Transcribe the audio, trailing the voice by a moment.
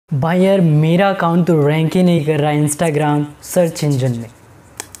भाई यार मेरा अकाउंट तो रैंक ही नहीं कर रहा है इंस्टाग्राम सर्च इंजन में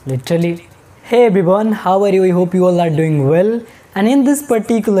literally. Hey everyone, how are you? I hope you all are doing well, and in this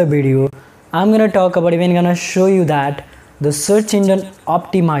particular video I'm gonna talk about, even gonna show you that the search engine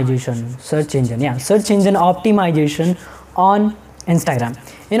optimization, search engine optimization on Instagram.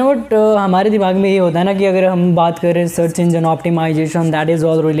 You know what, हमारे दिमाग में ये होता है ना कि अगर हम बात करें search engine optimisation, that is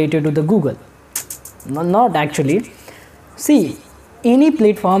all related to the Google. Not actually. See, any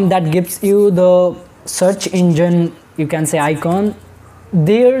platform that gives you the search engine, you can say icon,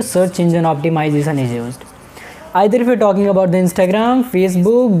 their search engine optimization is used. Either if you're talking about the Instagram,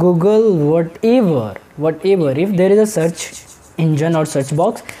 Facebook, Google, whatever, if there is a search engine or search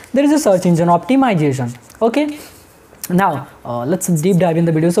box, there is a search engine optimization. Okay, now let's deep dive in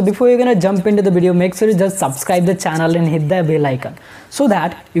the video. So before you're gonna jump into the video, make sure you just subscribe the channel and hit the bell icon so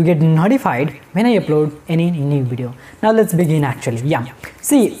that you get notified when I upload any new video. Now let's begin actually.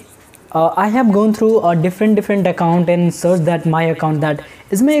 See, I have gone through a different account and searched that my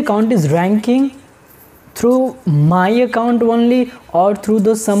account is ranking through my account only, or through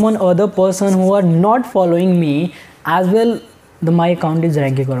the someone other person who are not following me as well, my account is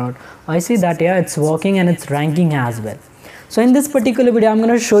ranking or not. I see that it's working and it's ranking as well. So in this particular video I'm going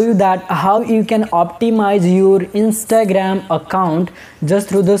to show you that how you can optimize your Instagram account just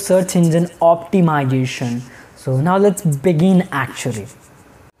through the search engine optimization. So now let's begin actually.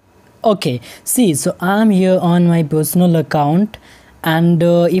 Okay, see, so I'm here on my personal account, and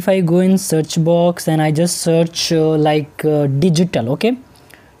if I go in search box and I just search digital, okay,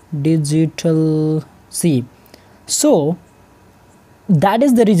 digital, see, so that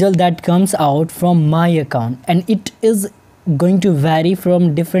is the result that comes out from my account, and it is going to vary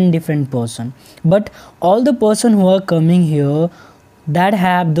from different person, but all the person who are coming here that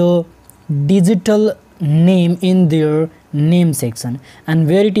have the digital name in their name section, and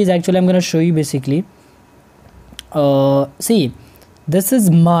where it is actually I'm going to show you basically. See, this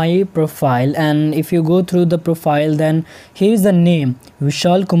is my profile, and if you go through the profile, then here is the name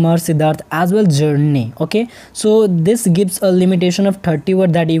Vishal Kumar Siddharth as well journey. Okay, so this gives a limitation of 30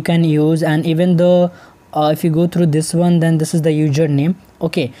 word that you can use, and even the if you go through this one, then this is the username.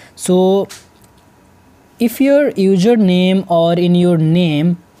 Okay, so if your username or in your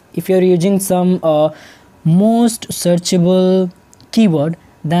name, if you're using some most searchable keyword,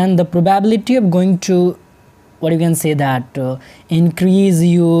 then the probability of going to, what you can say that, increase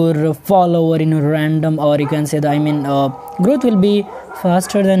your follower in a random, or you can say that, growth will be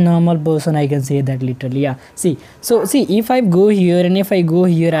faster than normal person, I can say that literally. See, so see, if I go here and if I go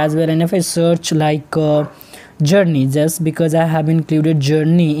here as well, and if I search like journey, just because I have included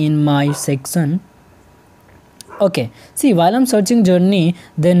journey in my section. Okay, see, while I'm searching journey,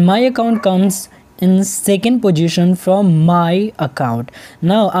 then my account comes in second position from my account.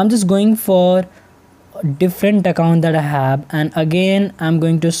 Now I'm just going for different account that I have, and again I'm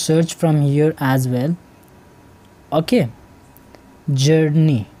going to search from here as well. Okay,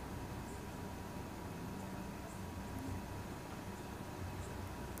 journey,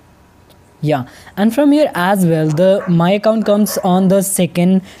 and from here as well, my account comes on the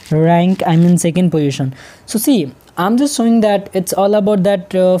second rank, second position. So see, I'm just showing that it's all about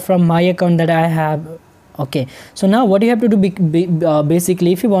that from my account that I have. Okay, so now what you have to do,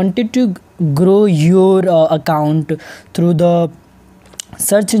 basically, if you wanted to grow your account through the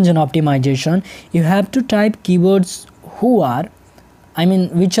search engine optimization, you have to type keywords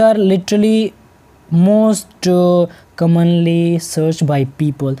which are literally most commonly searched by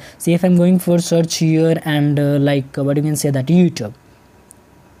people. See, if I'm going for search here, and what you can say that YouTube,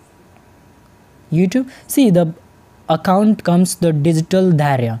 see, the account comes the digital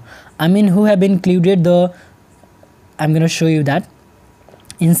Dharya, who have included the, I'm gonna show you that,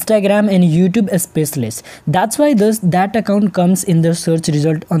 Instagram and YouTube specialist. That's why that account comes in the search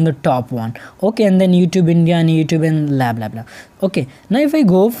result on the top one. Okay, and then YouTube India and YouTube and blah blah blah. Okay, now if I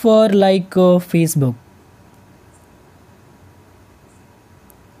go for Facebook,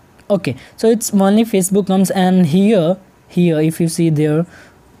 okay, so it's only Facebook comes, and here if you see there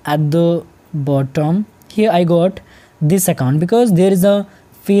at the bottom, here I got this account because there is a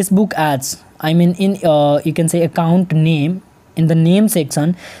Facebook ads, in you can say account name, in the name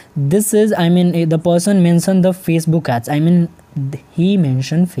section. This is, the person mentioned the Facebook ads, he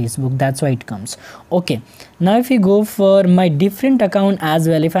mentioned Facebook, that's why it comes. Okay, now if you go for my different account as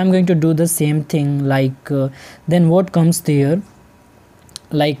well, if I'm going to do the same thing, then what comes there,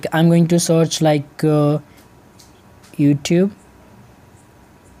 I'm going to search YouTube.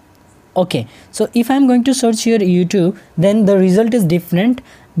 Okay, so if I'm going to search here YouTube, then the result is different,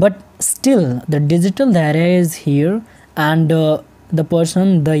 but still the digital area is here, and the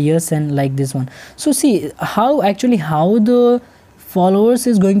person the yes and like this one. So see how actually how the followers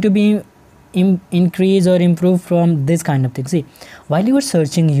is going to be increase or improve from this kind of thing. See, while you are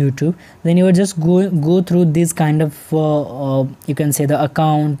searching YouTube, then you are just go through this kind of you can say the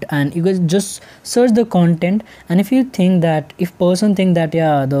account, and you can just search the content. And if you think that, if person think that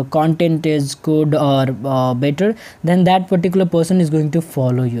yeah the content is good or better, then that particular person is going to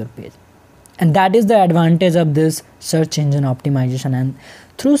follow your page. And that is the advantage of this search engine optimization. And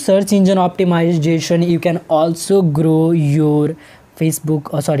through search engine optimization you can also grow your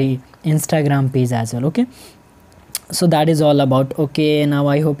Facebook, or sorry, Instagram page as well. Okay, so that is all about. Okay, now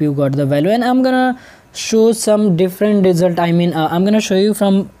I hope you got the value, and I'm gonna show some different result. I mean I'm gonna show you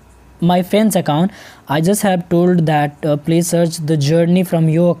from my friend's account. I just have told that please search the journey from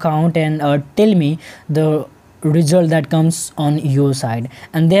your account and tell me the result that comes on your side,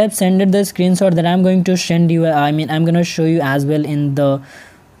 and they have sent the screenshot that I'm going to send you. I mean I'm gonna show you as well in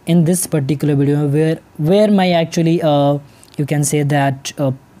this particular video, where my actually you can say that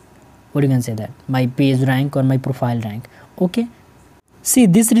what you can say that my page rank or my profile rank. Okay, see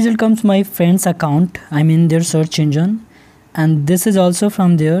this result comes my friend's account, I mean their search engine, and this is also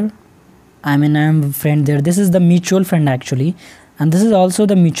from there. I mean I'm a friend there, this is the mutual friend actually, and this is also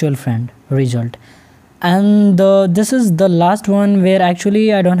the mutual friend result. And this is the last one where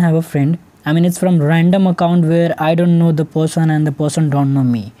actually I don't have a friend. I mean it's from random account where I don't know the person and the person don't know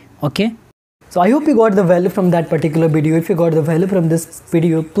me. Okay, so I hope you got the value from that particular video. If you got the value from this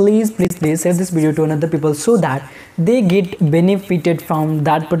video, please share this video to another people so that they get benefited from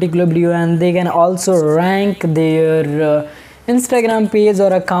that particular video, and they can also rank their Instagram page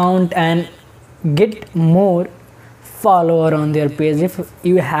or account and get more follower on their page if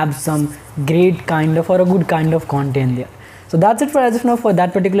you have some great kind of or a good kind of content there. So that's it for as of now for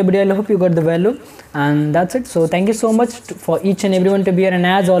that particular video. I hope you got the value, and that's it. So thank you so much for each and everyone to be here, and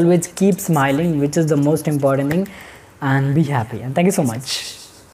as always keep smiling, which is the most important thing, and be happy, and thank you so much.